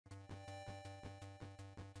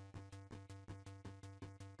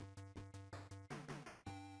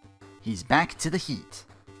He's back to the heat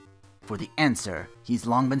for the answer he's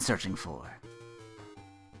long been searching for.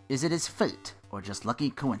 Is it his fate or just lucky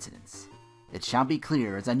coincidence? It shall be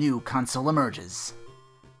clear as a new console emerges.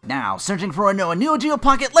 Now, searching for a Neo Geo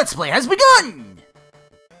Pocket Let's Play has begun!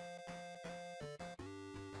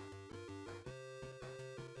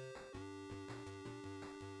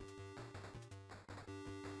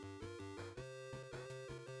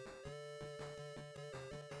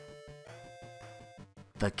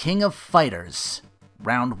 The King of Fighters,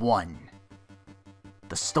 Round 1.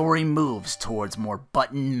 The story moves towards more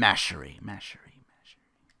button mashery.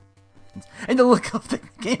 And the look of the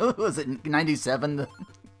game, was it 97?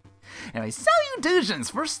 Anyway,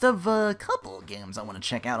 salutations! First of a couple games I want to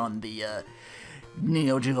check out on the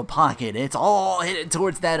Neo Geo Pocket. It's all headed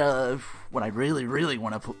towards that, what I really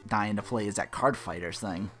want to die into play is that Card Fighters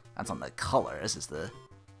thing. That's on the color. This is the...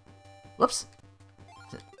 Whoops!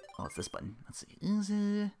 Oh, it's this button. Let's see. Is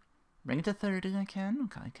it... Bring it to 30, I can.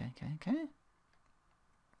 Okay.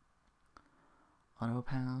 Auto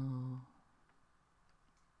PAL.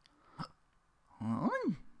 Not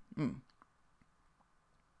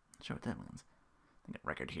sure what that means. I got a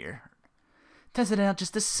record here. Test it out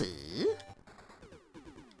just to see.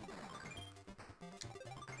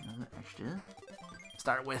 Another extra.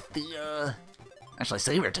 Start with the, actually,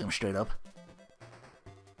 save your tomb straight up.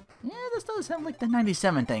 Yeah, this does sound like the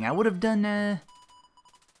 97 thing. I would have done, try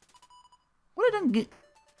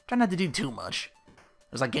not to do too much.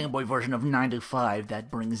 There's a Game Boy version of 95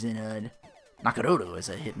 that brings in, Nakaroto as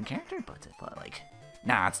a hidden character, but I thought, like,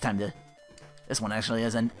 nah, it's time to... This one actually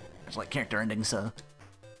has like, character ending, so...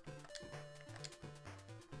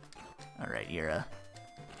 Alright, you're,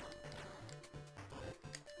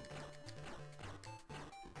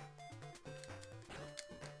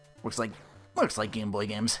 Looks like Game Boy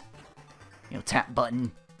games. You know, tap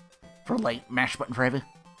button for light, mash button for heavy.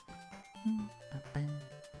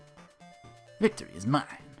 Victory is mine.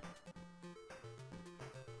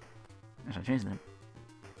 I should change the name.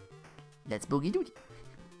 Let's boogie doogie.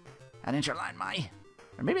 That ain't your line, Mai.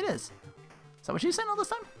 Or maybe it is. Is that what she's saying all this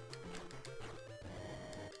time?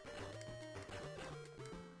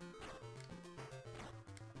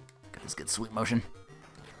 Got this good sweet motion.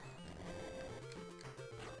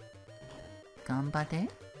 Combate.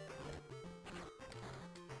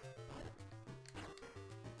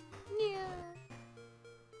 Yeah.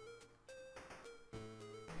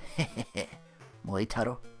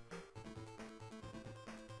 Moitaro.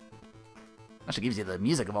 Actually gives you the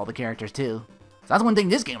music of all the characters too. So that's one thing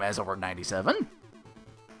this game has over 97.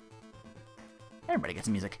 Everybody gets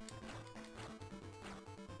music.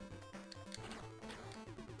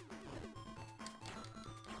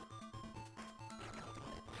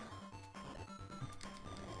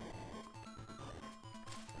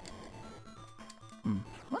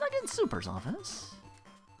 When I get in Super's office.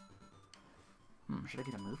 Should I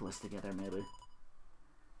get a move list together, maybe?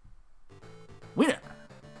 Winner!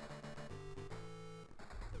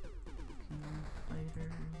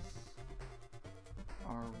 Fighters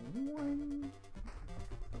R-1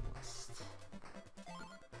 list.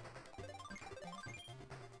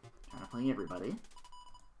 Trying to play everybody.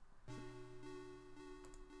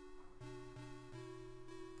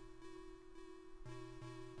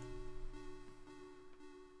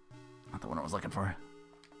 Not the one I was looking for.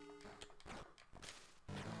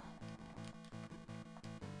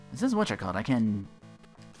 This is what you're called. I can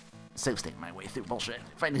save state my way through bullshit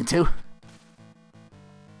if I need to.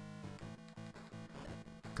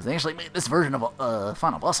 Because they actually made this version of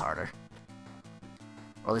Final Boss harder.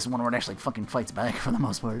 Or at least one where it actually fucking fights back for the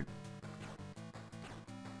most part.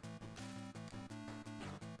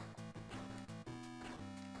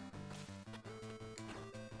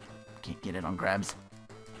 Can't get it on grabs.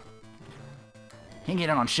 Can't get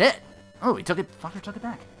it on shit! Oh, he took it. Fucker took it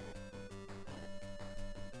back.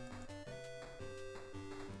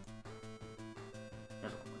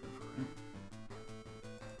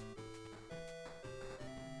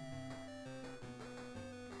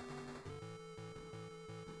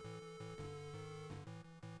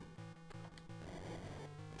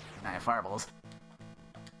 I have fireballs.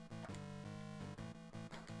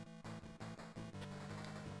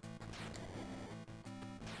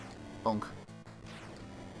 Bonk.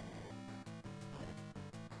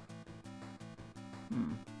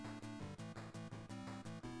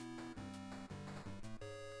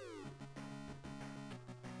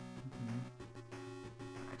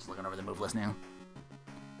 Alright, just looking over the move list now.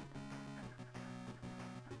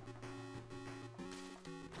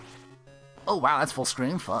 Oh wow, that's full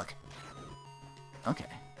screen? Fuck. Okay.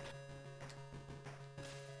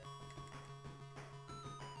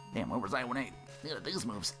 Damn, where was I when I did these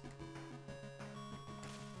moves?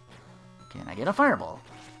 I get a fireball?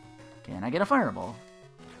 Can I get a fireball?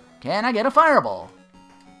 Can I get a fireball?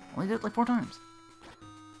 Only did it like 4 times.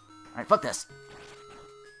 Alright, fuck this.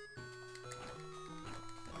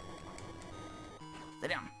 Stay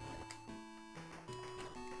down.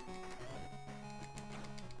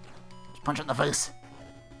 Just punch it in the face.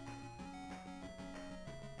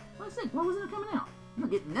 What's it? Why wasn't it coming out? I'm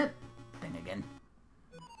not getting that thing again.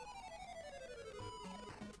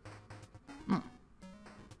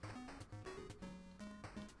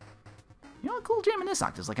 You know what? Cool Jam in this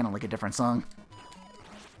octave's like kind of like a different song.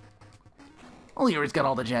 Only Yuri's got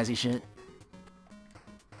all the jazzy shit.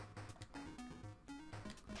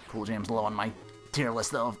 Cool Jam's low on my tier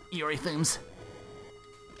list though of Yuri themes.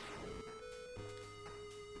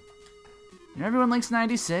 You know, everyone likes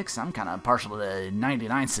 96. I'm kind of partial to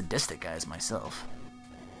 99 sadistic guys myself.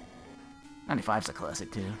 95's a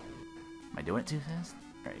classic too. Am I doing it too fast?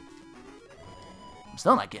 Right. I'm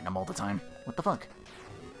still not getting them all the time. What the fuck?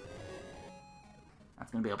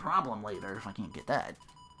 That's gonna be a problem later if I can't get that.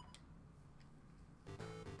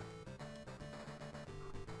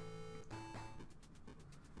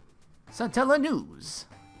 Satella News.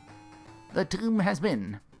 The tomb has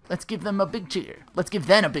been. Let's give them a big cheer. Let's give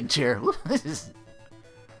them a big cheer. Ooh, this is...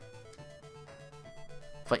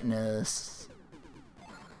 Fighting us.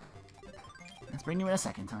 Let's bring you in a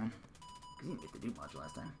second time. Because you didn't get to do much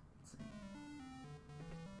last time.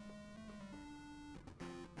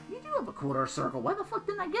 You do have a quarter circle. Why the fuck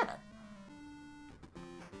didn't I get it?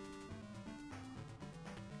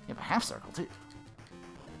 You have a half circle, too.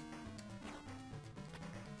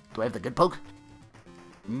 Do I have the good poke?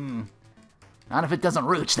 Not if it doesn't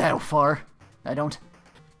reach that far. I don't.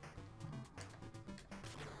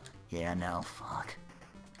 Yeah, no, fuck.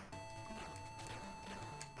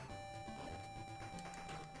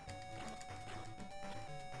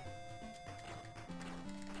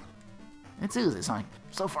 It's easy, so I'm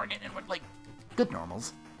so far getting in with, like, good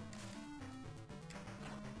normals.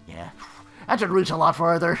 Yeah. That should reach a lot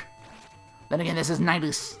farther. Then again, this is 90...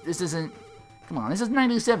 This isn't... Come on, this is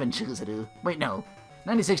 97 Chizuru. Wait, no.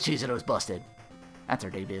 96 Chizuru's busted. That's her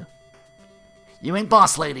debut. You ain't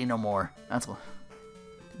boss lady no more. That's what...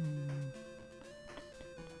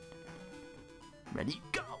 Ready,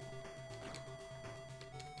 go!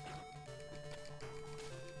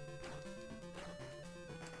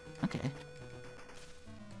 Okay.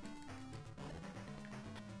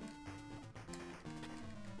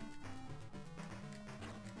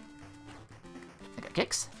 I got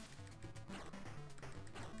kicks.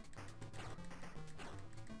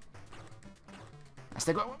 I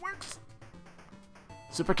think what works.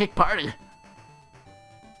 Super kick party.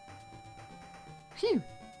 Phew.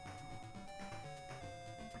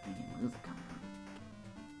 Where's it coming from?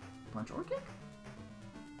 Punch or kick?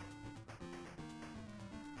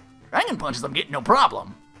 Dragon punches, I'm getting no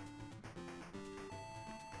problem.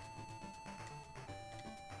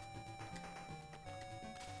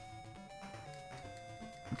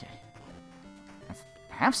 Okay. That's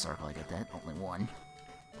half circle, I get that. Only one.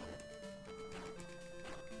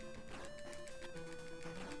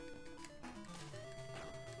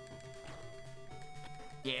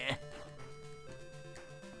 Yeah.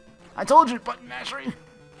 I told you, button mashery.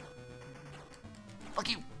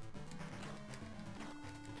 Fuck you.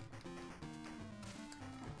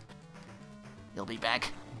 You'll be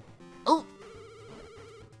back. Oh!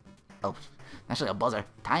 Oh, actually a buzzer.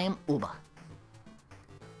 Time Uba.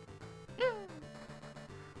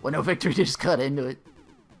 Well, no victory, just cut into it.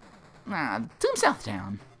 Nah, Tomb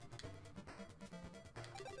Southtown.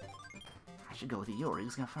 I should go with the Yori,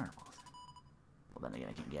 who's got fireballs. Well, then again,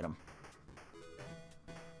 I can't get him.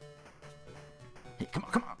 Hey, come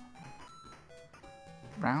on, come on.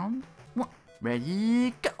 Round 1.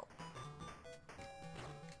 Ready, go.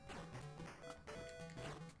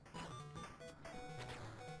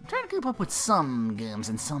 I'm trying to keep up with some games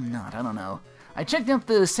and some not. I don't know. I checked out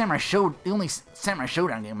the Samurai Show, the only Samurai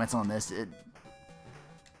Showdown game that's on this. It's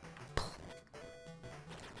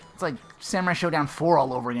like Samurai Showdown 4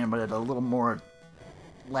 all over again, but a little more,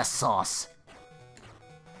 less sauce.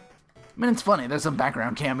 I mean, it's funny. There's some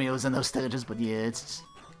background cameos in those stages, but yeah, it's...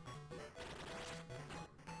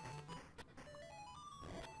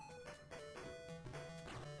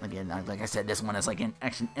 Again, like I said, this one is like in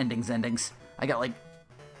action endings. I got like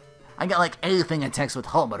anything in text with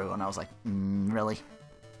Homaru, and I was like, really?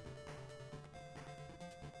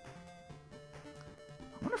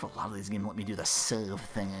 I wonder if a lot of these games let me do the save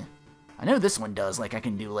thing. I know this one does. Like, I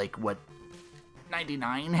can do like what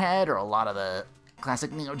 99 had, or a lot of the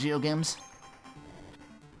classic Neo Geo games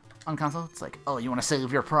on console. It's like, oh, you want to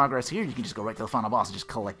save your progress here? You can just go right to the final boss and just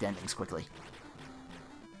collect endings quickly.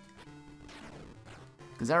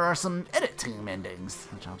 Because there are some edit team endings,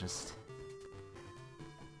 which I'll just...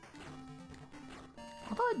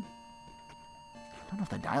 Although I don't know if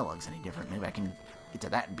the dialogue's any different. Maybe I can get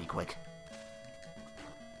to that and be quick.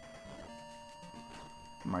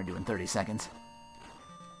 I'm already doing 30 seconds.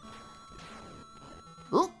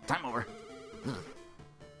 Ooh, time over. Ugh.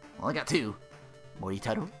 Well, I got 2.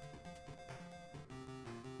 Moritaru.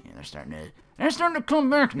 Yeah, they're starting to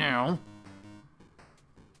come back now.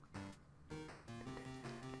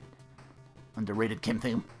 Underrated Kim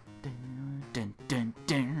theme. Dun, dun, dun,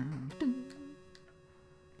 dun, dun.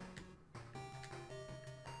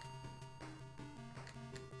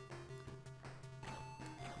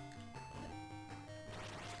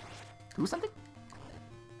 Do something?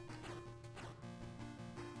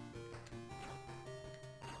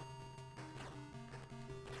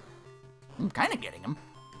 I'm kind of getting him.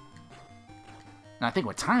 And I think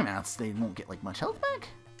with timeouts, they won't get, like, much health back.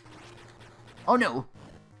 Oh, no.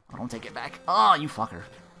 I don't take it back. Oh, you fucker.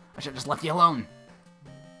 I should have just left you alone.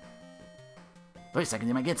 Wait a second,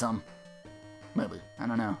 you might get some. Maybe. I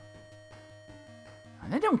don't know.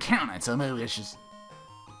 They don't count it, so maybe it's just...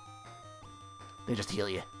 They just heal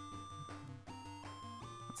you.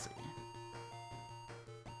 Let's see.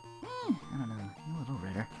 I don't know. You're a little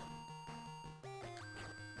redder.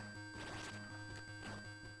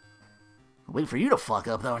 Wait for you to fuck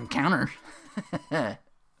up, though, and counter.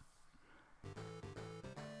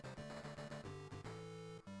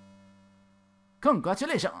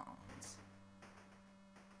 Congratulations!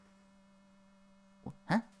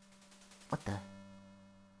 Huh? What the?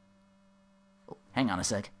 Oh, hang on a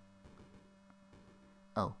sec.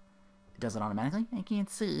 Oh, it does it automatically? I can't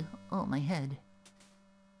see. Oh, my head.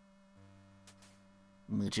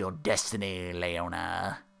 Meet your destiny,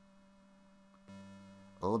 Leona.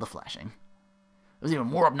 Oh, the flashing. It was even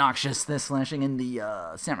more obnoxious, this flashing in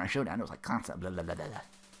the Samurai Showdown. It was like constant blah blah blah blah.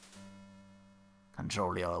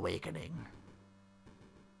 Control your awakening.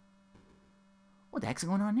 What the heck's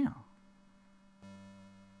going on now?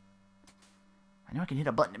 I know I can hit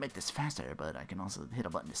a button to make this faster, but I can also hit a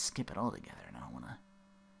button to skip it altogether, and I don't wanna...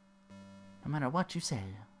 No matter what you say.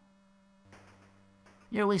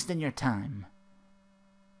 You're wasting your time.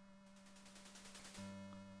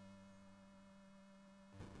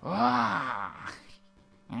 Ah!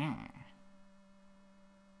 Yeah.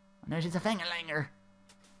 No, she's a fingerlanger.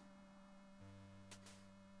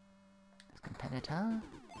 Competitor.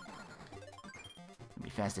 Be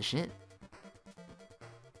fast as shit.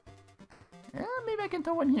 Maybe I can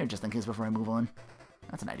throw one here just in case before I move on.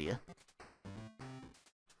 That's an idea.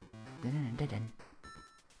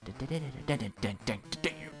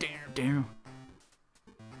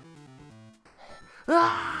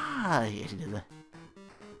 Ah! Yeah, she did that.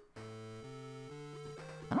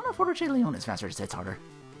 I don't know if Orochi Leon is faster, just hits harder.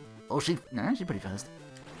 Oh, she's pretty fast.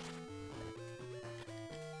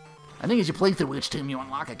 I think as you play through each team, you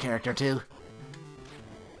unlock a character too.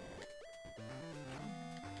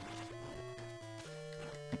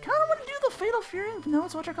 I kind of want to do the Fatal Fury. No,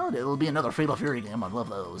 it's what you call it. It'll be another Fatal Fury game. I love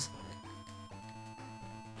those.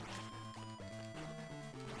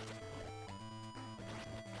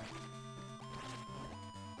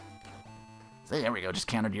 See, there we go. Just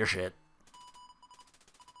countered your shit.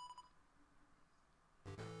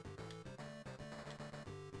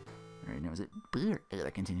 Alright, now is it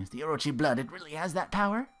that continues. The Orochi blood, it really has that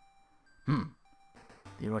power? The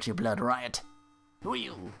Orochi blood riot. Who are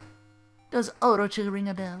you? Does Orochi ring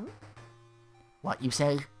a bell? What you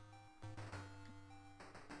say?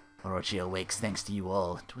 Orochi awakes thanks to you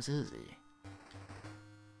all. It was easy.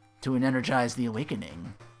 To energize the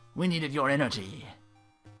awakening, we needed your energy.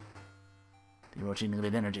 The Orochi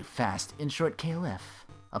needed energy fast, in short KOF.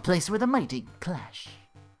 A place where the mighty clash.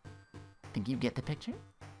 Think you get the picture?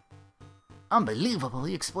 Unbelievable,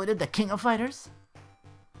 you exploited the king of fighters?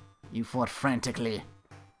 You fought frantically,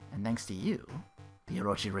 and thanks to you, the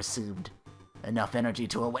Orochi received enough energy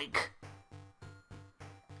to awake.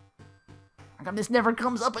 How come this never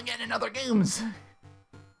comes up again in other games?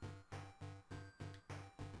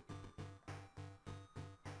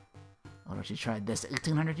 Orochi tried this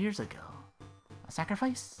 1800 years ago. A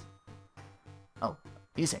sacrifice? Oh,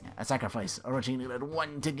 he's saying a sacrifice. Orochi needed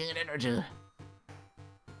one to gain energy.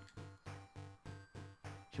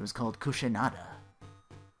 She was called Kushinada.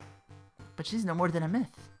 But she's no more than a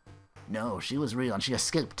myth. No, she was real and she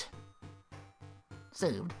escaped.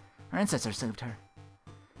 Saved. Her ancestors saved her.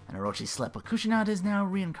 And Orochi slept, but Kushinada is now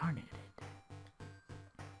reincarnated.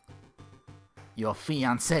 Your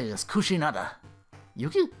fiancé is Kushinada.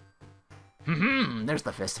 Yuki? There's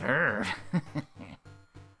the fist. Her.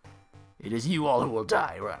 It is you all who will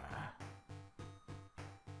die.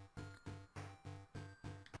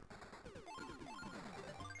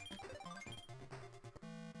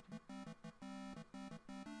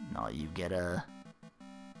 Oh, you get a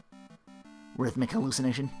rhythmic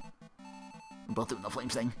hallucination. We're both doing the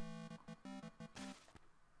flames thing.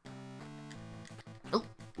 Oh,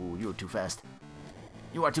 ooh, you were too fast.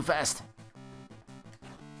 You are too fast.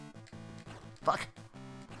 Fuck.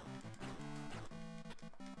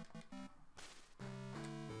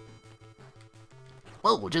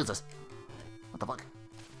 Whoa, Jesus. What the fuck?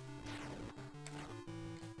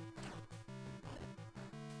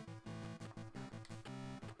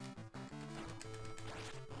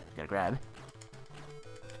 Gotta grab.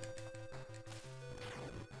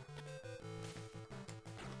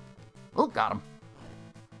 Oh, got him.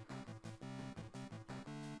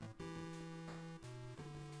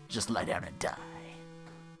 Just lie down and die.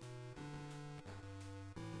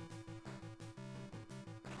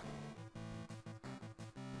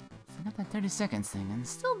 So I got that 30 seconds thing, and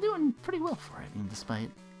still doing pretty well for it, even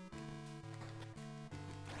despite...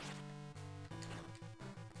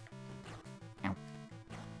 Ow.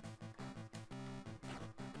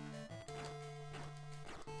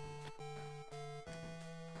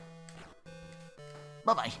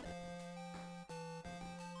 Bye-bye.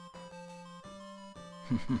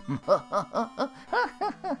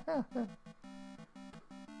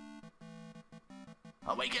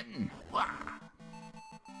 Awaken! Wah!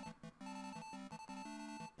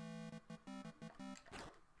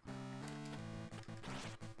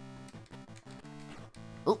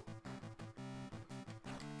 Oh!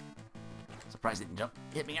 Surprised it didn't jump.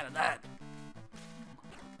 Hit me out of that.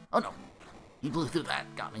 Oh no! He blew through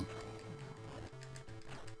that. Got me.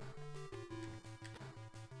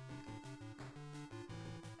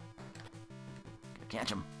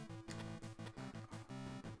 Catch him.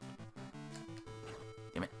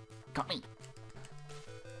 Damn it. Caught me.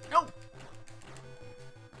 No!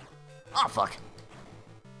 Oh, fuck.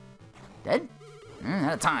 Dead?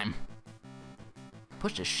 Out of time.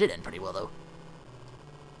 Pushed his shit in pretty well, though.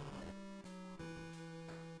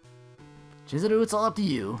 Chizuru, it's all up to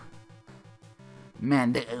you.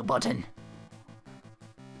 Man, the button.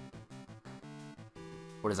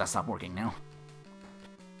 Or does that stop working now?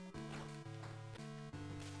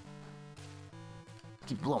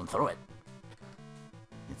 Keep blowing through it.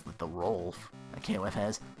 It's like the roll that KOF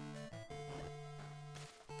has.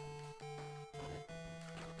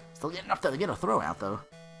 Still get enough to get a throw out, though.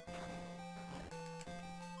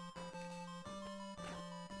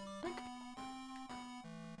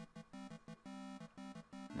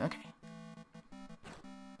 Okay.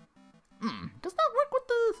 Does that work with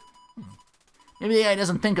the... Maybe the AI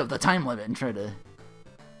doesn't think of the time limit and try to...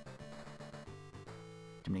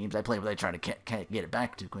 Too many games I play where they try to get it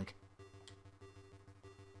back too quick.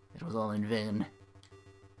 It was all in vain.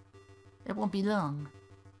 It won't be long.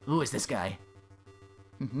 Who is this guy?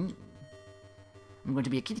 I'm going to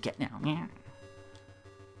be a kitty cat now.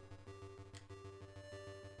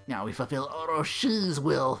 Now we fulfill Oroshi's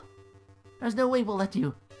will. There's no way we'll let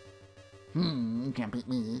you. You can't beat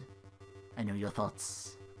me. I know your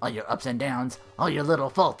thoughts. All your ups and downs. All your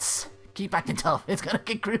little faults. Keep acting tough. It's gonna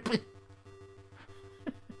get creepy.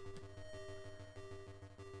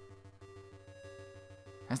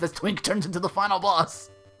 As this twink turns into the final boss.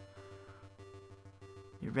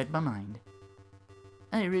 You read my mind.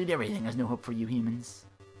 I read everything. There's no hope for you humans.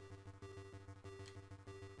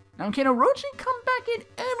 Now, can Orochi come back in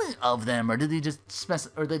any of them, or did they just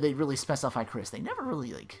or did they really specify Chris? They never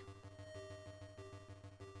really like.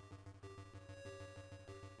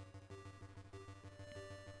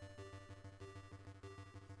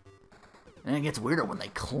 And it gets weirder when they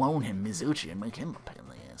clone him, Mizuchi, and make him a pain in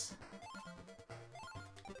the ass.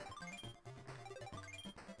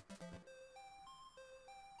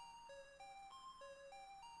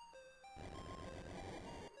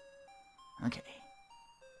 Okay.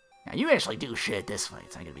 Now you actually do shit this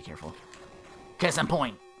fight, so I gotta be careful. Kiss and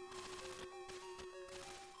point!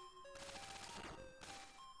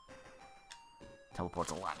 Teleports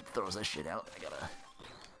a lot and throws this shit out. I gotta...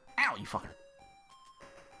 Ow, you fucker!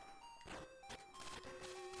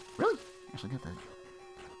 Really? Actually got that.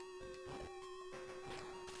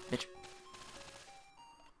 Bitch.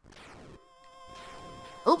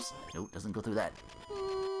 Oops! Nope, doesn't go through that.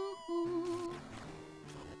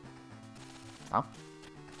 Stop.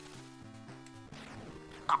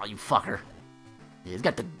 Oh, you fucker. Yeah, he's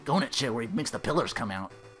got the donut shit where he makes the pillars come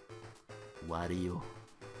out. Why do you?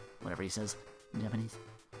 Whatever he says in Japanese.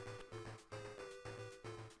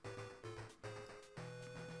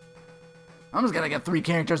 I'm just gonna get 3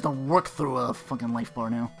 characters to work through a fucking life bar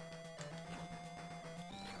now.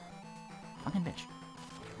 Fucking bitch.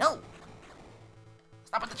 No!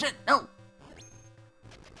 Stop with the shit! No!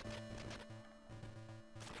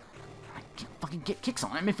 I can't fucking fucking get kicks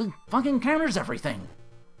on him if he fucking counters everything.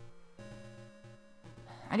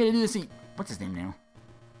 I gotta do this. What's his name now?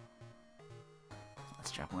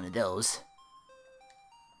 Let's drop one of those.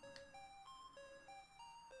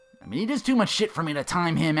 I mean, he does too much shit for me to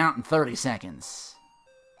time him out in 30 seconds.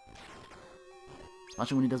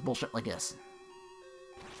 Especially when he does bullshit like this.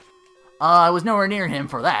 I was nowhere near him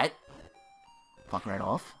for that. Fuck right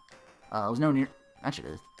off. I was nowhere near... That shit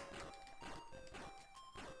is.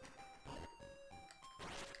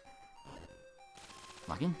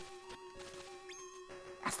 Fucking.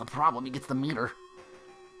 That's the problem, he gets the meter.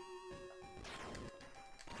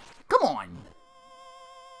 Come on!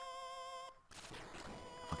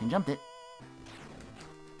 Fucking jumped it.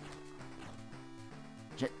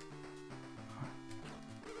 Shit.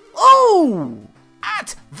 Oh!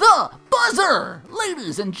 At the buzzer!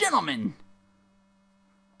 Ladies and gentlemen!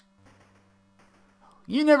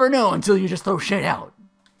 You never know until you just throw shit out.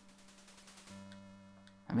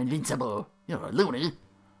 I'm invincible. You're a loony.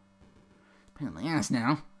 Apparently ass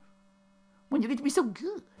now. When you get to be so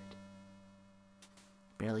good?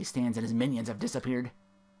 Barely stands and his minions have disappeared.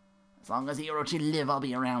 As long as the Orochi live, I'll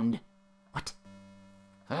be around. What?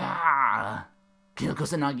 Ah! Kill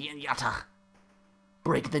Kusanagi and Yata.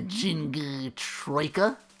 Break the Jingu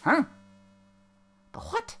Troika? Huh? The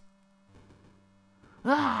what?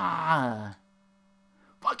 Ah!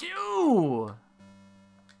 Fuck you!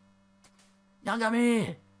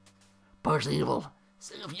 Yagami! Purge the evil.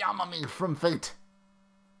 Save Yamami from fate.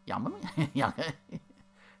 Yamami?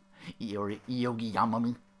 Yogi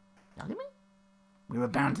Yamami. Yagami? We were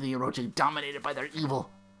bound to the Orochi, dominated by their evil.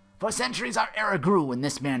 For centuries our era grew, and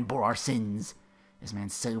this man bore our sins. This man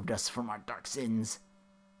saved us from our dark sins.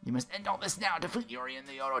 You must end all this now, defeat Yuri and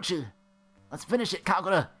the Orochi. Let's finish it,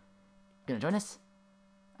 Kagura. Gonna join us?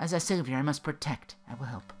 As a savior, I must protect. I will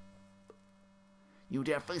help. You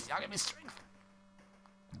dare face Yagami's strength?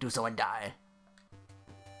 Do so and die.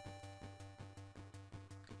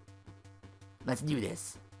 Let's do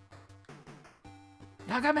this.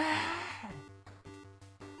 Yagami!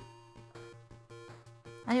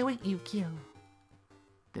 I await you, Kyo.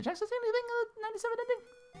 Did Jackson say anything in the 97 ending?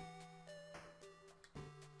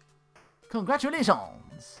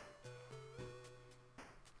 Congratulations!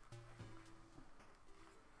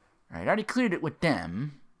 Alright, I already cleared it with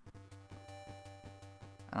them.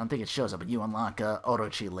 I don't think it shows up, but you unlock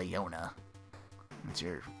Orochi Leona. That's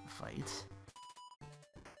your fight.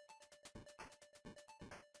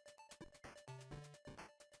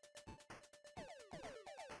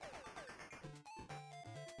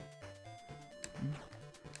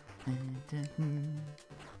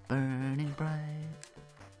 Burning bright,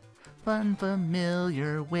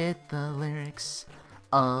 unfamiliar with the lyrics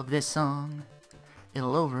of this song.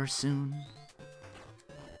 It'll over soon.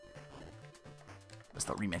 That's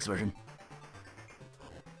the remix version.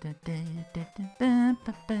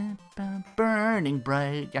 Burning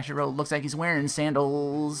bright. Yashiro looks like he's wearing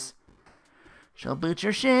sandals. She'll boot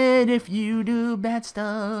your shit if you do bad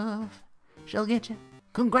stuff. She'll get you.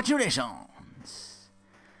 Congratulations.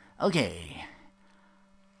 Okay.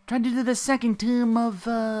 Tried to do the second tomb of,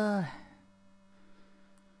 because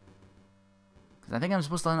I think I'm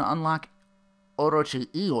supposed to unlock Orochi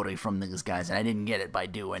Iori from these guys, and I didn't get it by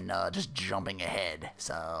doing, just jumping ahead.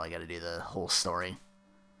 So I gotta do the whole story.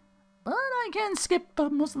 But I can skip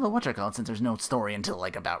most of the whatchamacallit since there's no story until,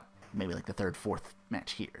 like, about maybe, like, the third, fourth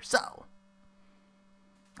match here. So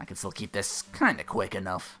I can still keep this kinda quick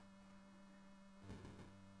enough.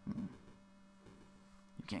 You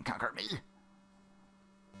can't conquer me.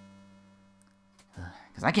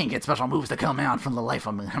 Because I can't get special moves to come out from the life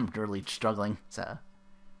I'm really struggling, so.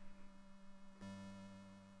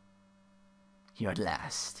 Here at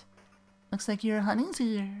last. Looks like your honey's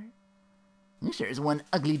here. You sure is one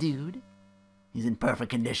ugly dude. He's in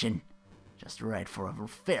perfect condition. Just right for a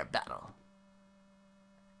fair battle.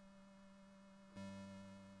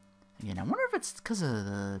 Again, I wonder if it's because of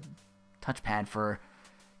the touchpad for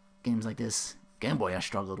games like this. Game Boy I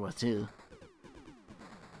struggled with too.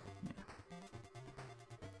 Yeah.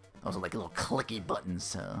 Those are like little clicky buttons,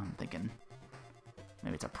 so I'm thinking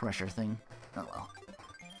maybe it's a pressure thing. Oh well.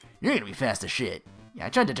 You're gonna be fast as shit. Yeah, I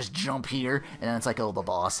tried to just jump here, and then it's like, oh, the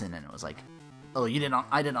boss, and then it was like, oh, I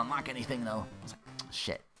didn't unlock anything though. I was like,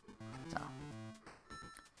 shit. So.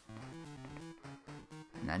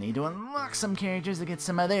 And I need to unlock some characters to get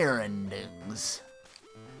some of their endings.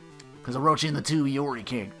 Because Orochi and the two Iori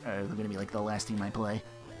characters are going to be like the last team I play.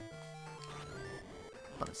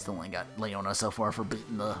 But I still only got Leona so far for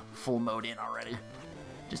beating the full mode in already.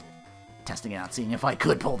 Just testing it out, seeing if I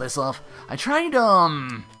could pull this off. I tried, there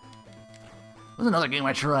was another game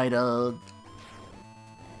I tried,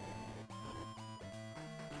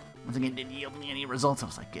 once again, didn't yield me any results. I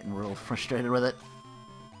was like getting real frustrated with it.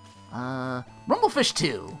 Rumblefish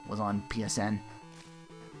 2 was on PSN.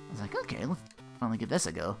 I was like, okay, let's finally give this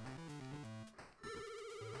a go.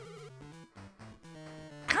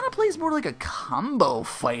 Kind of plays more like a combo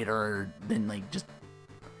fighter than like just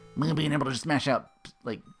being able to just smash out,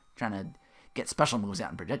 like trying to get special moves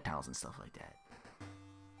out and projectiles and stuff like that.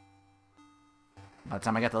 By the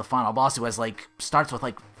time I got to the final boss, who has like starts with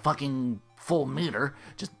like fucking full meter,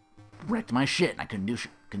 just wrecked my shit, and I couldn't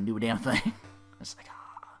do a damn thing. I was like, ah.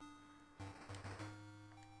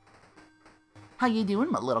 How you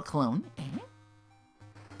doing, my little clone? Eh?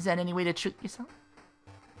 Is that any way to trick yourself?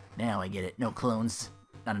 Now I get it. No clones,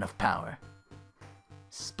 not enough power.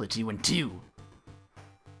 Split you in two.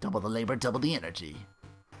 Double the labor, double the energy.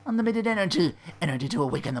 Unlimited energy. Energy to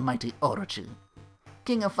awaken the mighty Orochi.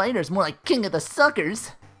 King of fighters, more like king of the suckers.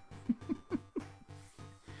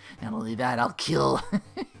 Not only that, I'll kill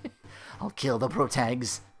the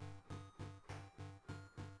protags.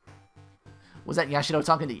 Was that Yashido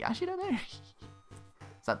talking to Yashido there?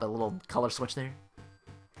 Is that the little color switch there?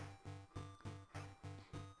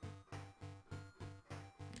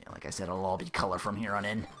 Yeah, like I said, it'll all be color from here on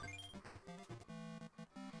in.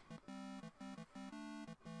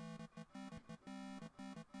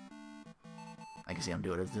 I can see I'm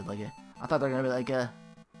doing it. It's like a, I thought they were gonna be like a,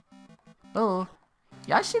 oh,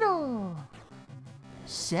 Yashiro,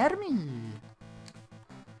 Sermi.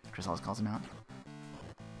 Chris always calls him out.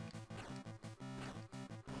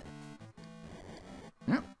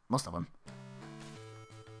 Most of them.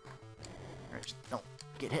 Alright, just don't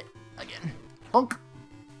get hit again. Bonk.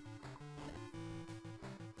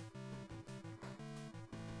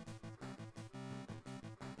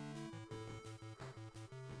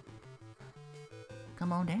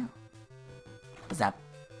 Come on down. Zap.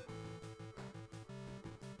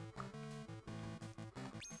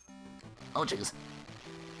 Oh, jeez.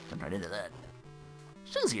 Jumped right into that.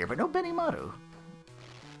 She's here, but no Benimaru.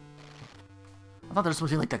 I thought there was supposed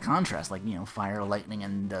to be like the contrast, like, you know, fire, lightning,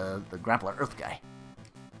 and the grappler earth guy.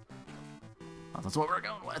 I thought that's what we're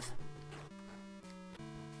going with.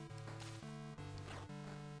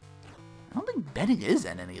 I don't think Benny is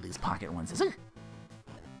in any of these pocket ones, is he?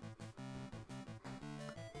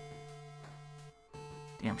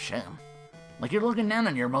 Damn shame. Like, you're looking down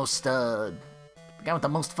on your most, the guy with the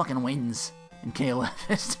most fucking wins in KOF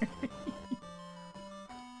history.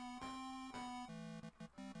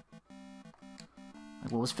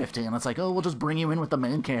 Like, what was 15? And it's like, oh, we'll just bring you in with the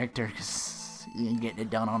main character, because he ain't getting it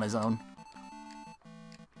done on his own.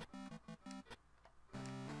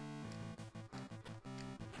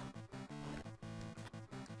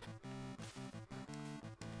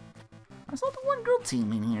 I saw the one girl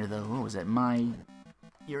team in here, though. What was it? My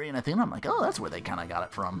Yuri and Athena? I'm like, oh, that's where they kind of got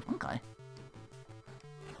it from. Okay.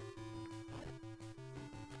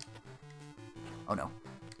 Oh, no.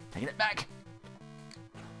 Taking it back.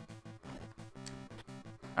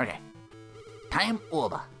 Okay. Time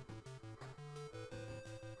over.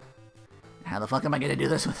 How the fuck am I gonna do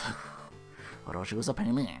this with Orochi was a pain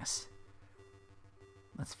in the ass.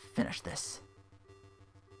 Let's finish this.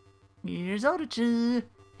 Here's Orochi.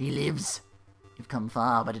 He lives. You've come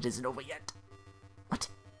far, but it isn't over yet. What?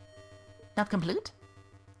 Not complete?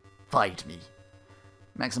 Fight me.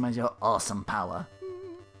 Maximize your awesome power.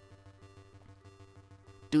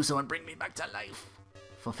 Do so and bring me back to life.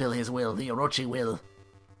 Fulfill his will, the Orochi will.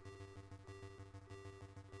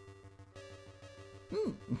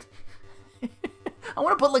 I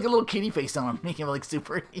want to put like a little kitty face on him, make him like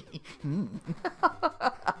super. It's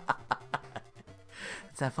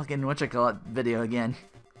that fucking whatchamacallit video again,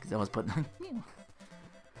 because I was putting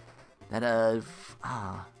that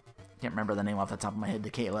can't remember the name off the top of my head. The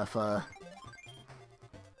KOF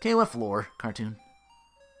KOF lore cartoon.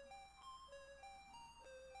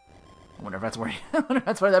 I wonder if that's where I wonder if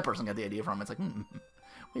that's where that person got the idea from. It's like,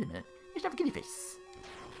 wait a minute, you should have a kitty face.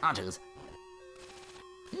 Antos.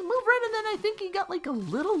 He moved right, and then I think he got like a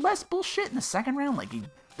little less bullshit in the second round. Like he,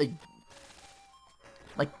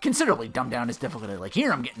 like considerably dumbed down his difficulty. Like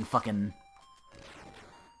here, I'm getting fucking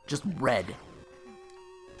just red.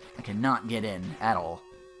 I cannot get in at all.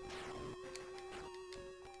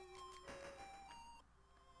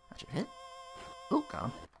 That should hit. Oh,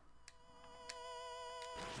 got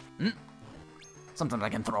him. Sometimes I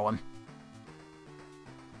can throw him.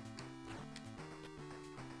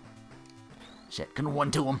 Shit, couldn't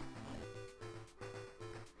one-two him.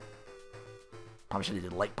 Probably should have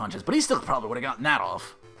did light punches, but he still probably would have gotten that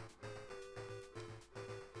off.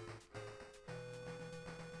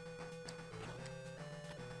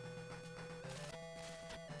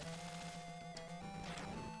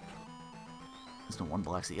 This one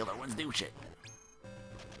blocks the other ones do shit.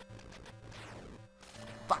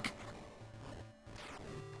 Fuck.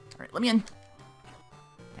 Alright, let me in.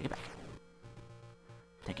 Take it back.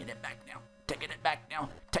 Taking it back now. Taking it back now.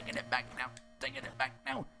 Taking it back now. Taking it back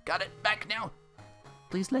now. Got it back now.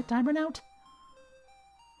 Please let time run out.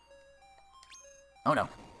 Oh no.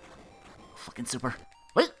 Fucking super.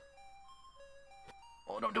 Wait.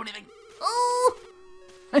 Oh, don't do anything. Oh!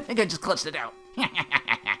 I think I just clutched it out.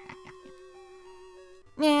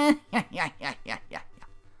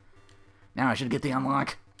 Now I should get the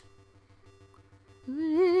unlock.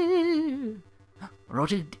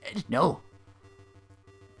 Orochi dead? No.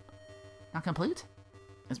 Not complete?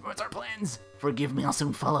 As what's our plans? Forgive me, I'll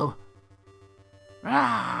soon follow.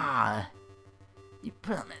 Ah! You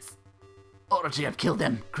promise. Orochi, I've killed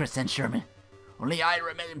them, Chris and Sherman. Only I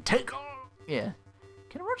remain. Take all! Yeah.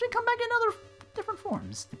 Can Orochi come back in other different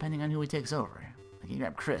forms, depending on who he takes over? I can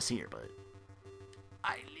grab Chris here, but...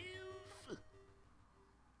 I live!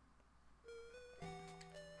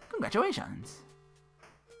 Congratulations!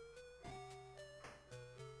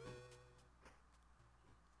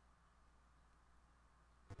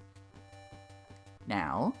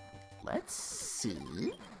 Now, let's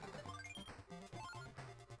see...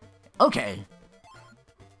 Okay.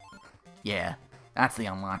 Yeah, that's the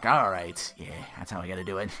unlock. Alright. Yeah, that's how I gotta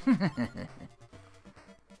do it.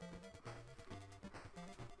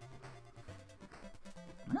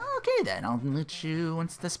 Okay then, I'll meet you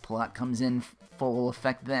once this plot comes in full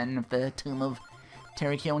effect then of the Tomb of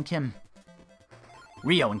Terikyo and Kim.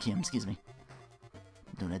 Ryo and Kim, excuse me.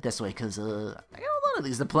 I'm doing it this way because I got a lot of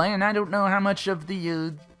these to play and I don't know how much of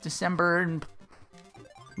the December and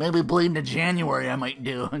maybe bleeding to January I might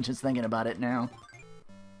do. I'm just thinking about it now.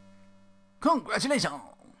 Congratulations!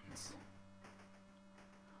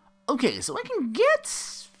 Okay, so I can get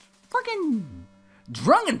fucking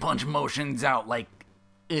Dragon Punch motions out like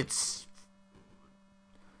it's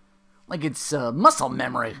muscle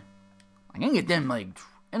memory. I can get them like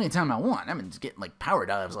anytime I want. I'm just getting like power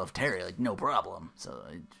dives off Terry like no problem. So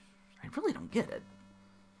I really don't get it.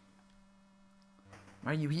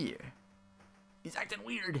 Why are you here? He's acting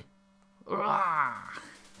weird. Rah!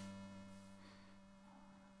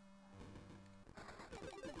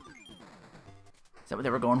 Is that what they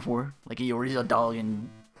were going for? Like Iori's a dog and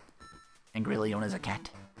Gray Leona's a cat?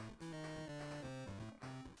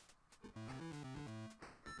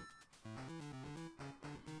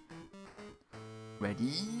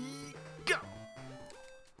 Ready, go!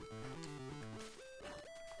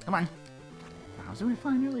 Come on. I was doing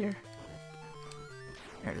fine earlier.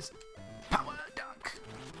 There it is. Power dunk.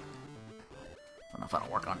 I don't know if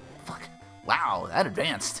that'll work on. Fuck. Wow, that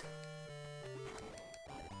advanced.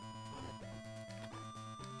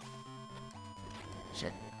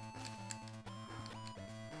 Shit.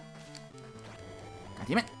 God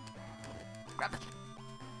damn it. Grab it.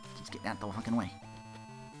 Keeps getting out the fucking way.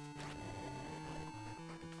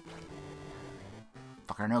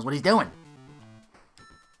 Fucker knows what he's doing.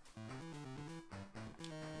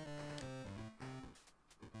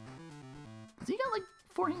 Has he got like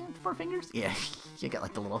four fingers? Yeah, he got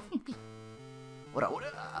like the little. What up?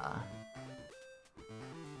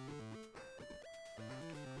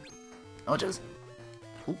 Oh, just.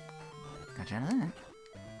 Oop. Gotcha out of that.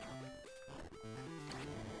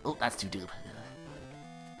 Oh, that's too dupe.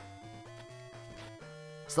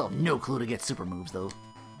 Still have no clue to get super moves though.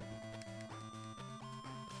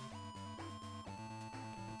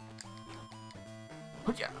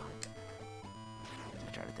 Yeah.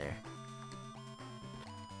 I tried it there.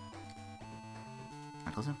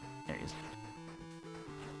 Not close enough? There he is.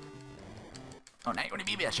 Oh, now you want to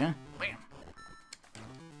be a bitch, huh? Bam.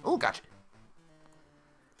 Oh, gotcha.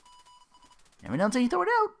 Never know until you throw it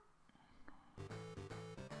out.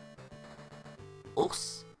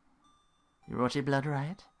 Oos. Orochi Blood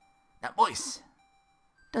Riot. That voice.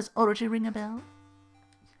 Does Orochi ring a bell?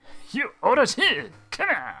 You Orochi! Come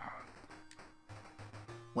on!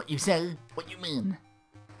 What you say? What you mean?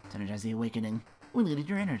 To energize the awakening, we needed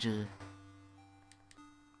your energy.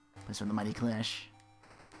 Place from the mighty clash.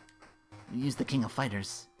 You used the King of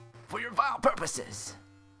Fighters. For your vile purposes!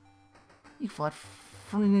 You fought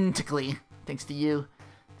frantically, thanks to you.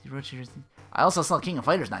 I also saw King of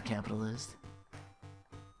Fighters not capitalist.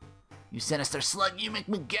 You sinister slug, you make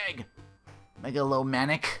me gag!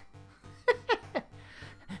 Megalomaniac.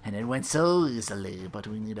 And it went so easily, but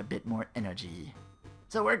we need a bit more energy.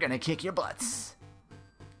 So we're gonna kick your butts.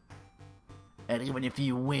 And even if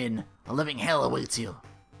you win, a living hell awaits you.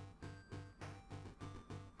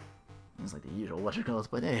 It's like the usual whatchamacallit,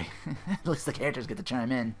 but hey, at least the characters get to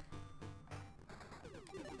chime in.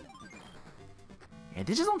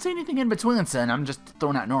 Okay, they just don't say anything in between, so I'm just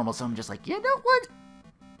throwing out normal, so I'm just like, you know what?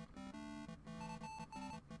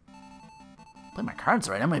 Play my cards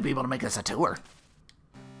right, I might be able to make this a tour.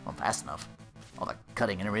 Well, fast enough. All the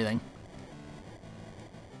cutting and everything.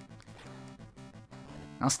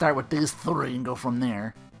 I'll start with these 3 and go from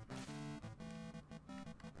there.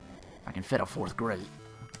 If I can fit a 4th grade.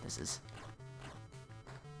 This is...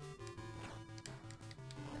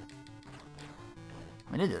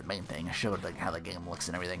 I mean, it is the main thing. I showed like how the game looks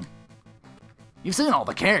and everything. You've seen all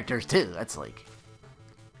the characters too. That's like...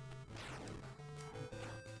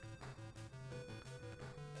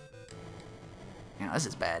 Yeah, this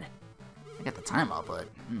is bad. I got the time up, but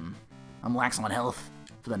I'm lax on health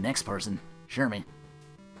for the next person. Sure me.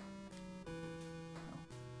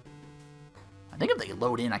 I think if they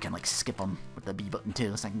load in, I can like skip them with the B button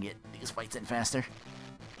too, so I can get these fights in faster.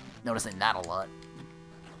 Noticing that a lot.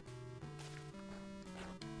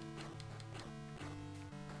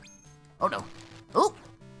 Oh no. Oh!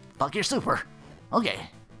 Fuck your super. Okay.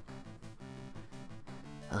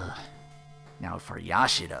 Now for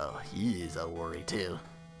Yashido, he is a worry too.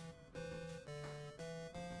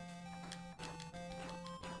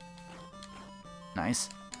 Nice.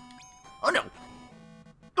 Oh no!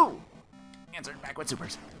 Ooh! Answered back with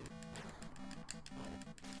supers.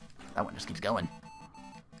 That one just keeps going.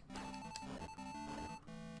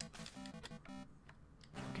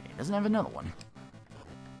 Okay, doesn't have another one.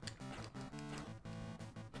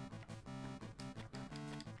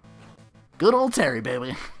 Good old Terry,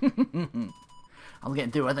 baby. I was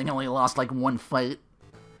getting through. I think I only lost like 1 fight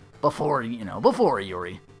before, you know, before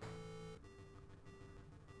Yuri.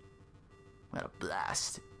 What a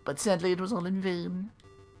blast. But sadly, it was all in vain.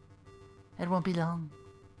 It won't be long.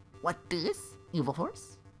 What this? Evil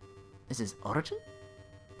Force? This is Orochi?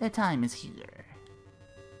 The time is here.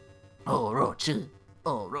 Orochi.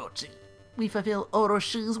 Orochi. We fulfill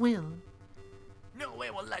Orochi's will. No way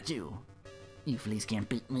will let you. You fleas can't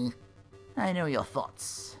beat me. I know your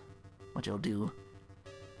thoughts. What you'll do.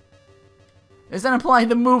 Does that imply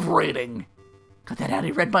the move rating? Cut that out,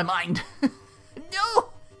 he read my mind.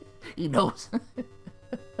 No! He knows.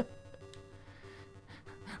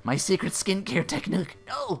 My secret skincare technique.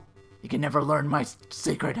 No! You can never learn my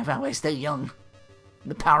secret of how I stay young.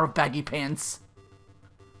 The power of baggy pants.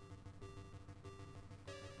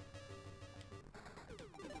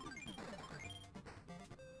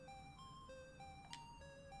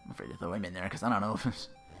 I'm afraid to throw him in there because I don't know if it's...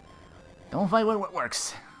 Don't fight with what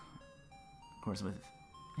works. Of course, with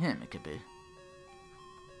him, it could be.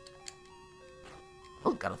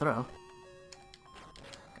 Oh, got a throw.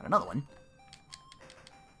 Got another one.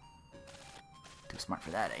 Too smart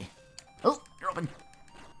for that, eh? Oh, you're open.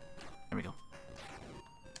 There we go.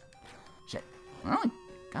 Shit. Well, I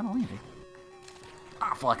got a landing.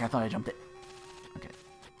 Ah, fuck, I thought I jumped it. Okay.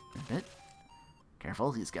 A bit.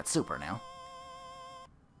 Careful, he's got super now.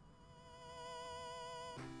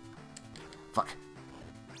 Fuck.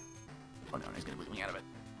 Oh no, he's gonna boot me out of it.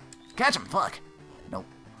 Catch him, fuck! Nope.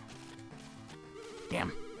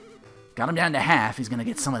 Damn. Got him down to half. He's gonna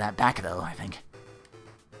get some of that back though, I think.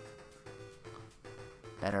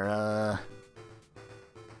 Better,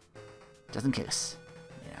 just in case.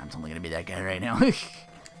 Yeah, I'm totally gonna be that guy right now.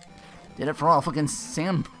 Did it for all fucking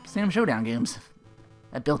Sam Showdown games.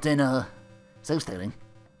 That built-in, save stating.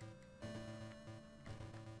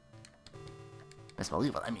 Best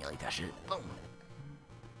believe I'll emulate that shit. Boom.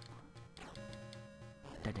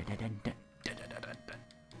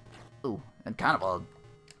 Ooh, and kind of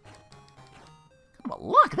a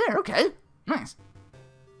luck there, okay. Nice.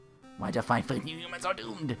 Why'd you find fate? You humans are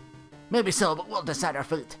doomed. Maybe so, but we'll decide our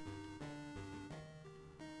fate.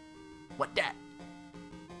 What that?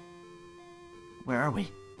 Where are we?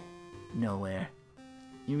 Nowhere.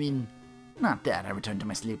 You mean, not that. I returned to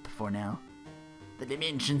my sleep for now. The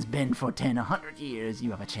dimensions bend for 10, 100 years.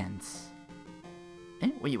 You have a chance. Eh?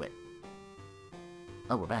 Where you at?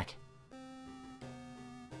 Oh, we're back.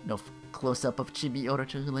 No close-up of Chibi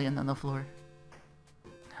Orochi laying on the floor.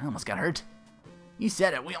 I almost got hurt. You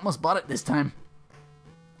said it. We almost bought it this time.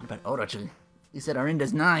 What about Orochi? You said our end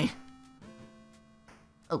is nigh.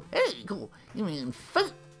 Oh, hey, cool. You mean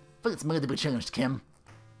fate? Fate's made to be changed, Kim.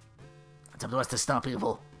 It's up to us to stop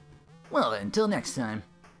evil. Well then, until next time.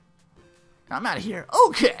 I'm out of here.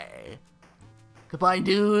 Okay. Goodbye,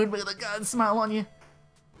 dude. May the gods smile on you.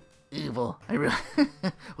 Evil. I really...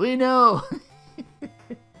 We know.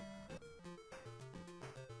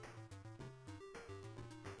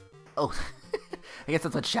 Oh. I guess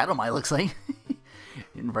that's what Shadow Mai looks like.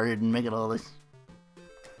 Inverted and make it all this.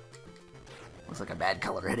 Looks like a bad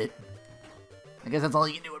color hit it. I guess that's all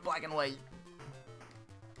you can do with black and white.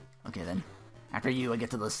 Okay then. After you, I get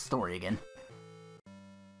to the story again.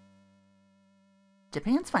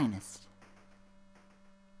 Japan's finest.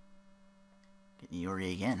 Getting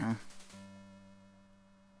Yuri again, huh?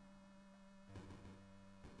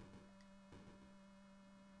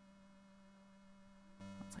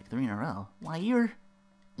 That's like 3 in a row. Why, you're...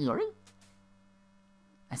 Yuri?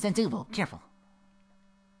 I sense evil. Careful.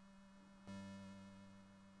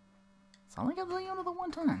 So I only got Leona the one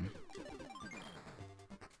time.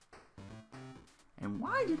 And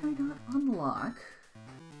why did I not unlock...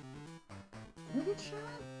 Did I get shot?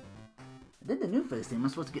 I did the new face thing. I'm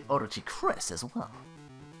supposed to get Orochi Chris as well.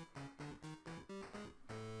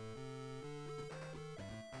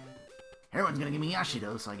 Everyone's gonna give me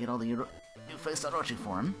Yashido, so I get all the new face Orochi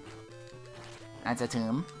for him. That's a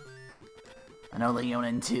tomb. I know Leona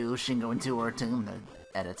in 2, Shingo in 2 are a tomb.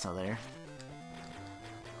 The edits are there.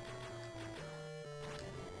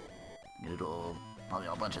 Get it all, probably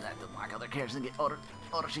a bunch of that to unlock other characters and get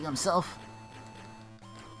Orochi himself.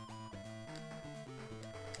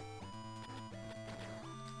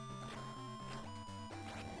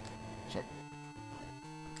 Shit.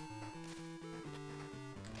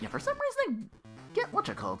 Yeah, for some reason I get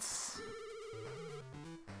whatchacults.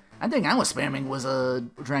 I think I was spamming was a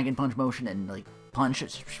Dragon Punch motion and like punch.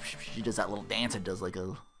 She does that little dance and does like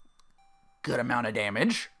a good amount of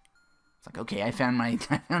damage. It's like, okay, I found my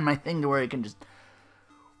thing to where I can just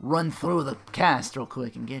run through the cast real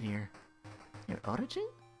quick and get here. Here, Orochi?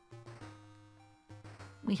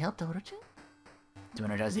 We helped Orochi? To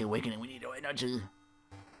energize the awakening, we need energy.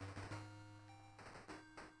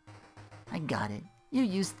 I got it. You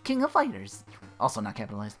used King of Fighters, also not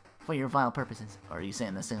capitalized, for your vile purposes. Or are you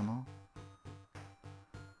saying the same?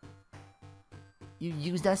 You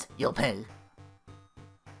used us, you'll pay.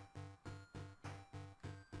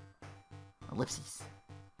 Ellipses.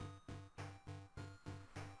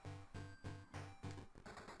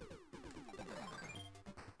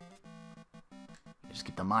 Just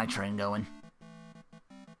keep the my train going.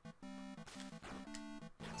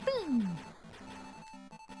 Spin.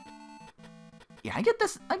 Yeah, I get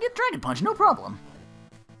this. I get Dragon Punch, no problem.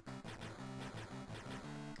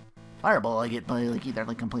 Fireball, I get by like either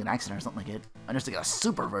like complete accident or something like it. I just get a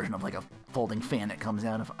super version of like a folding fan that comes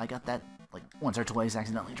out. If I got that like once or twice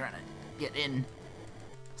accidentally trying to get in.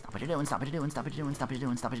 Stop what you're doing, stop what you're doing, stop what you're doing, stop what you're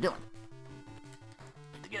doing, stop what you're doing.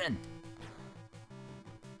 Get in.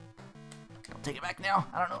 Don't take it back now.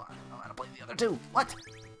 I don't know how to play the other two. What?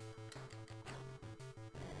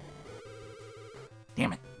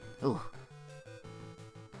 Damn it. Ooh.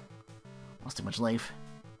 Lost too much life.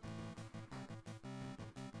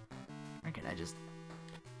 Or can I just...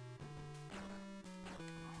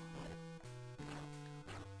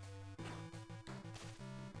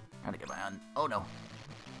 Trying to get my on. Oh no.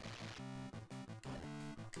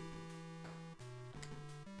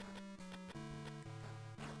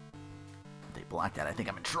 If they block that, I think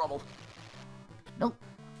I'm in trouble. Nope.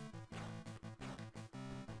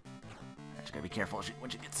 I just gotta be careful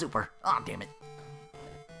when she gets super. Aw, oh, damn it.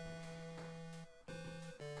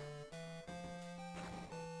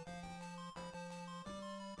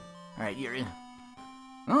 Alright, Yuri.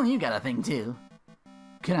 Oh, you got a thing too.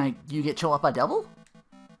 You get show up a double?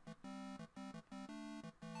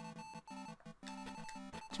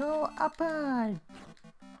 Oh,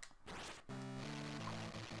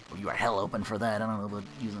 you are hell open for that. I don't know about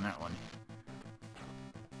using that one.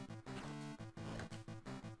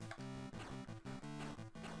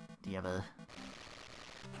 Do you have a...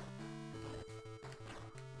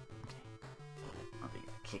 Okay. I'll be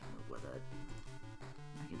a kick move with it.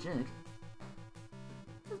 I can check.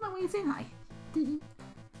 There's no way you say hi.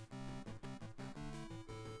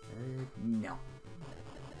 No.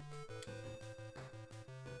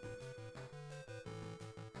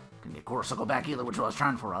 Couldn't get Corsicle back either, which I was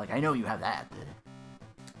trying for. Like, I know you have that.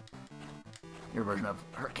 Your version of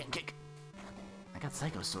Hurricane Kick. I got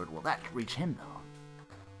Psycho Sword. Will that reach him, though?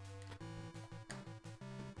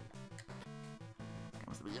 That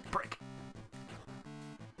must be a prick.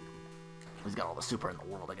 He's got all the super in the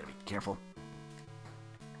world. I gotta be careful.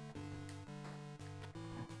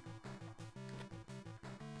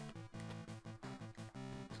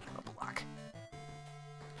 Just gotta block.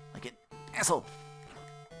 Like it. Asshole!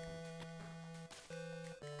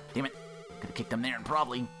 Damn it. Could've kicked him there and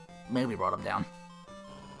probably, maybe brought him down.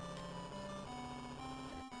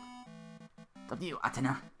 It's up to you,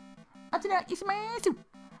 Atena. Atena, ishimasu!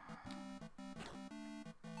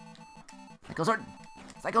 Psycho Sword!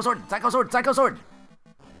 Psycho Sword! Psycho Sword! Psycho Sword!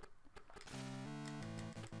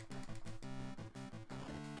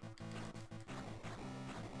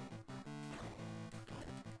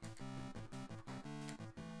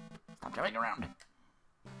 Stop jumping! running around.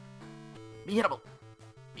 Be hittable.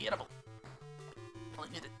 Be hittable.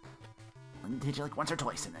 I'll hit you like once or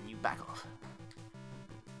twice, and then you back off.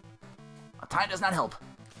 A tie does not help.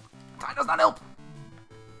 A tie does not help.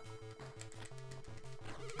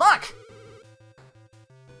 Fuck!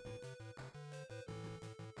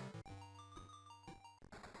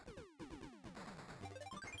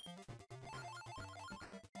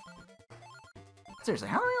 Seriously,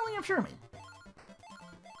 how do I only have Shermie?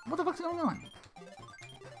 What the fuck's going on?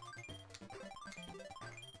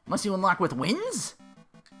 Must you unlock with wins?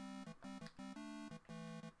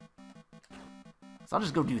 So I'll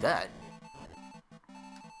just go do that.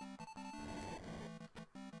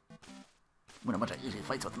 Win a bunch of easy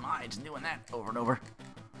fights with my just doing that over and over.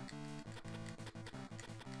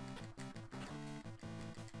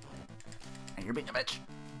 And you're being a bitch.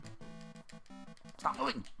 Stop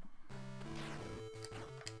moving.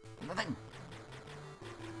 Nothing.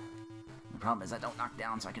 The problem is I don't knock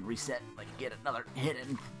down, so I can reset, like get another hit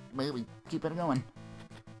and maybe keep it going.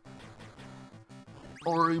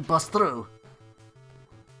 Or we bust through.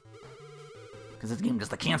 Because this game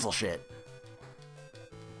just to cancel shit.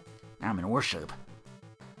 Now I'm in worship.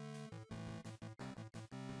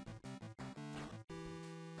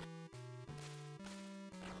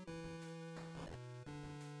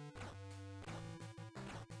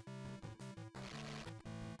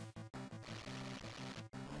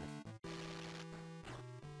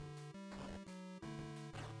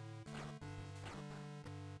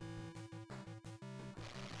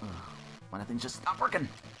 Why don't things just stop working?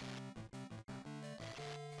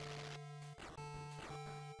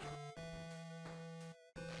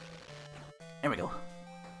 There we go.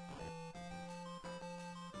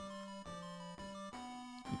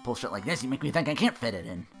 You pull shit like this, you make me think I can't fit it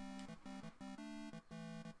in.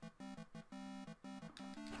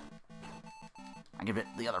 I give it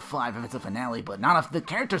the other 5 if it's a finale, but not if the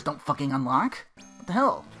characters don't fucking unlock. What the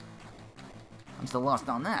hell? I'm still lost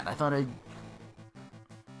on that. I thought I'd...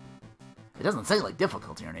 It doesn't say, like,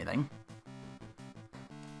 difficulty or anything.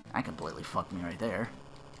 That completely fucked me right there.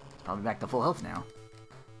 It's probably back to full health now.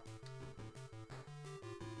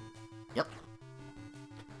 Yep.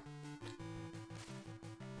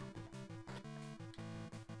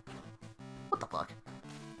 What the fuck?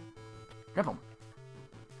 Grab him.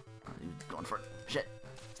 Oh, he's going for it. Shit.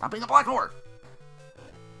 Stop being a black whore!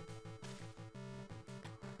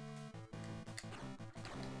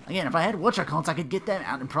 Again, if I had whatchamacallits, I could get them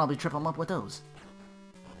out and probably trip them up with those.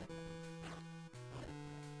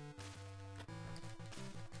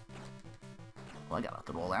 Well, I got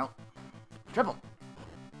to roll out. Triple.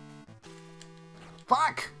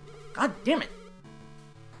 Fuck! God damn it!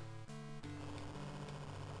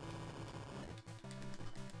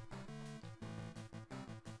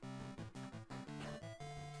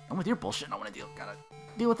 I'm with your bullshit. I want to gotta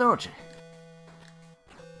deal with Orochi.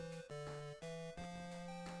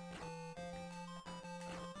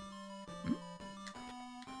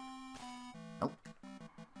 Nope.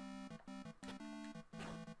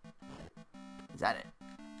 Is that it?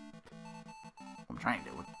 I'm trying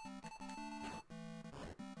to work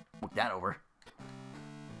that over.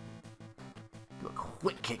 Do a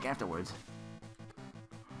quick kick afterwards.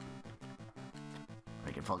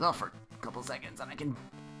 I can fuck off for a couple seconds and I can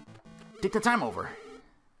take the time over.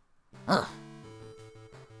 Ugh.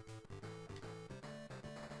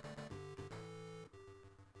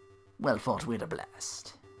 Well fought with a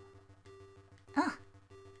blast. Huh.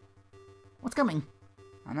 What's coming?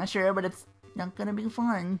 I'm not sure, but it's not gonna be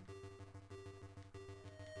fun.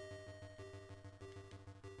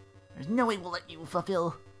 There's no way we'll let you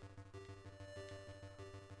fulfill.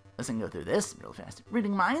 Let's go through this real fast.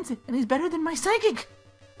 Reading minds, and he's better than my psychic.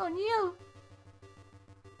 Oh no.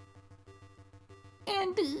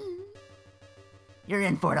 And you're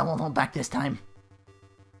in for it. I won't hold back this time.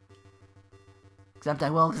 Except I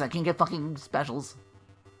will, because I can't get fucking specials.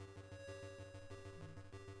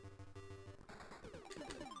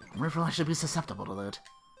 I wonder if I should be susceptible to that.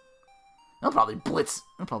 I'll probably blitz.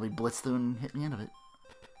 I'll probably blitz through and hit me out of it.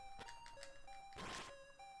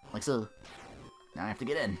 Like so. Now I have to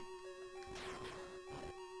get in.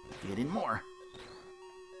 Have to get in more.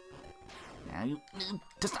 Now you need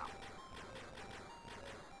to stop.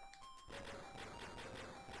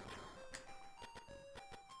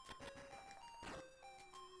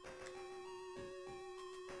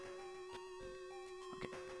 Okay.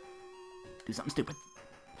 Do something stupid.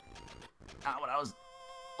 Not what I was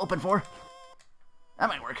hoping for. That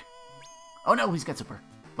might work. Oh no, he's got super.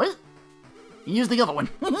 What? You used the other one.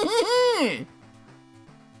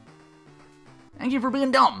 Thank you for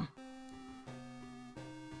being dumb.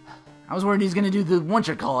 I was worried he's gonna do the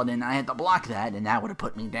whatchamacallit, and I had to block that, and that would have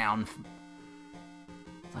put me down.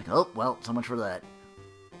 It's like, oh, well, so much for that.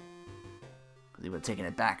 Because he would have taken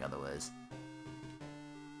it back otherwise.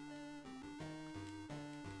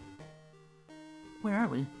 Where are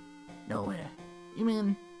we? Nowhere. You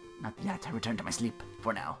mean? Not yet. I return to my sleep.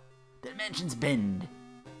 For now. The dimensions bend.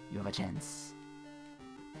 You have a chance.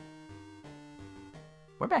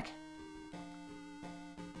 We're back.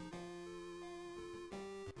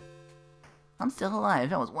 I'm still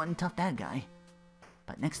alive. That was one tough bad guy.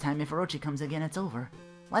 But next time if Orochi comes again, it's over.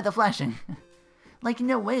 Why the flashing? Like,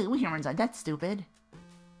 no way, we humans aren't that stupid.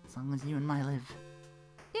 As long as you and I live.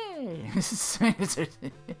 Yay!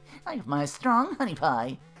 I have my strong honey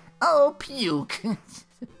pie. Oh, puke!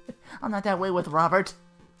 I'm not that way with Robert.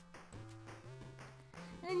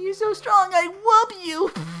 And you're so strong, I whoop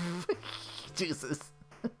you! Jesus.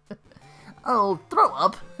 Oh, throw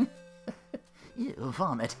up! You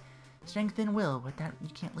vomit. Strength and will, but that you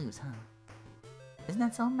can't lose, huh? Isn't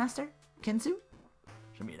that so, Master? Kensu?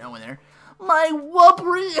 Should be no one there. My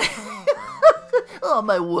whoopry! Oh,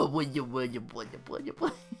 my whoop,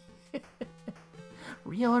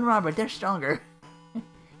 Rio and Robert, they're stronger.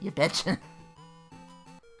 You betcha.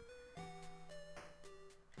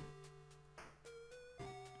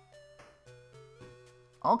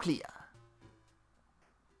 All clear.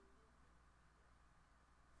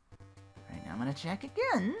 Right, now I'm gonna check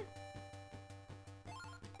again.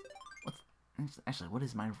 Actually, what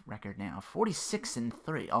is my record now?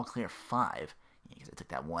 46-3. All clear 5. Yeah, because I took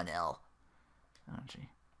that 1 L. Oh,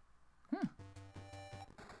 gee.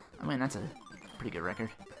 I mean, that's a pretty good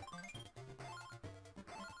record.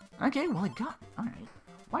 Okay, well, I got... Alright.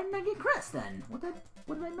 Why didn't I get Crest, then? What did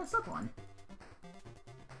I mess up on?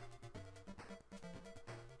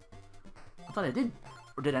 I thought I did.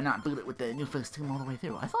 Or did I not boot it with the new first team all the way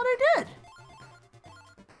through? I thought I did!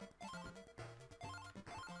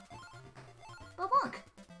 The fuck?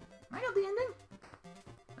 I got the ending.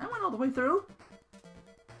 I went all the way through.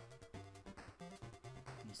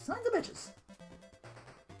 You sons of bitches.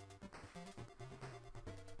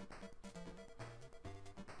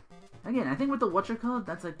 Again, I think with the whatchamacallit,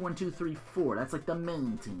 that's like 1, 2, 3, 4. That's like the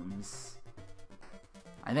main teams.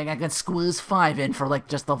 I think I can squeeze 5 in for like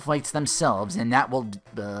just the fights themselves, and that will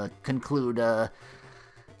conclude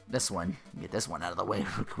this one. Get this one out of the way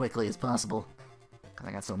as quickly as possible. Because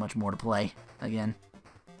I got so much more to play. Again,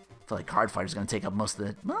 I feel like Card Fighter's going to take up most of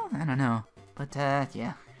the... Well, I don't know. But,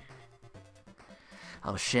 yeah.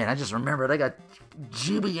 Oh, shit, I just remembered I got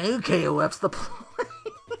GBA KOFs to play.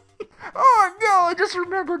 Oh, no, I just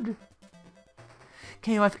remembered.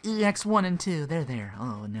 KOF EX1 and 2, they're there.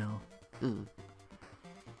 Oh, no. Ooh.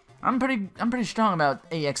 I'm pretty strong about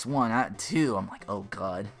AX1. 2, I'm like, oh,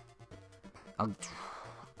 God.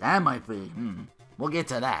 That might be. We'll get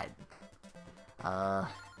to that.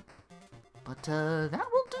 But, that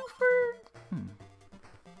will do for...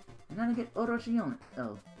 I'm gonna get Orochi Leona.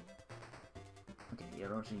 Oh. Okay,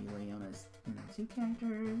 Orochi Leona's 2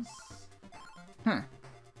 characters.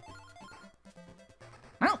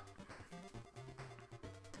 Well.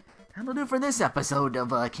 That'll do for this episode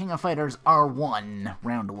of King of Fighters R1,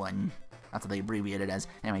 Round 1. That's what they abbreviate it as.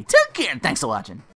 Anyway, take care and thanks for watching.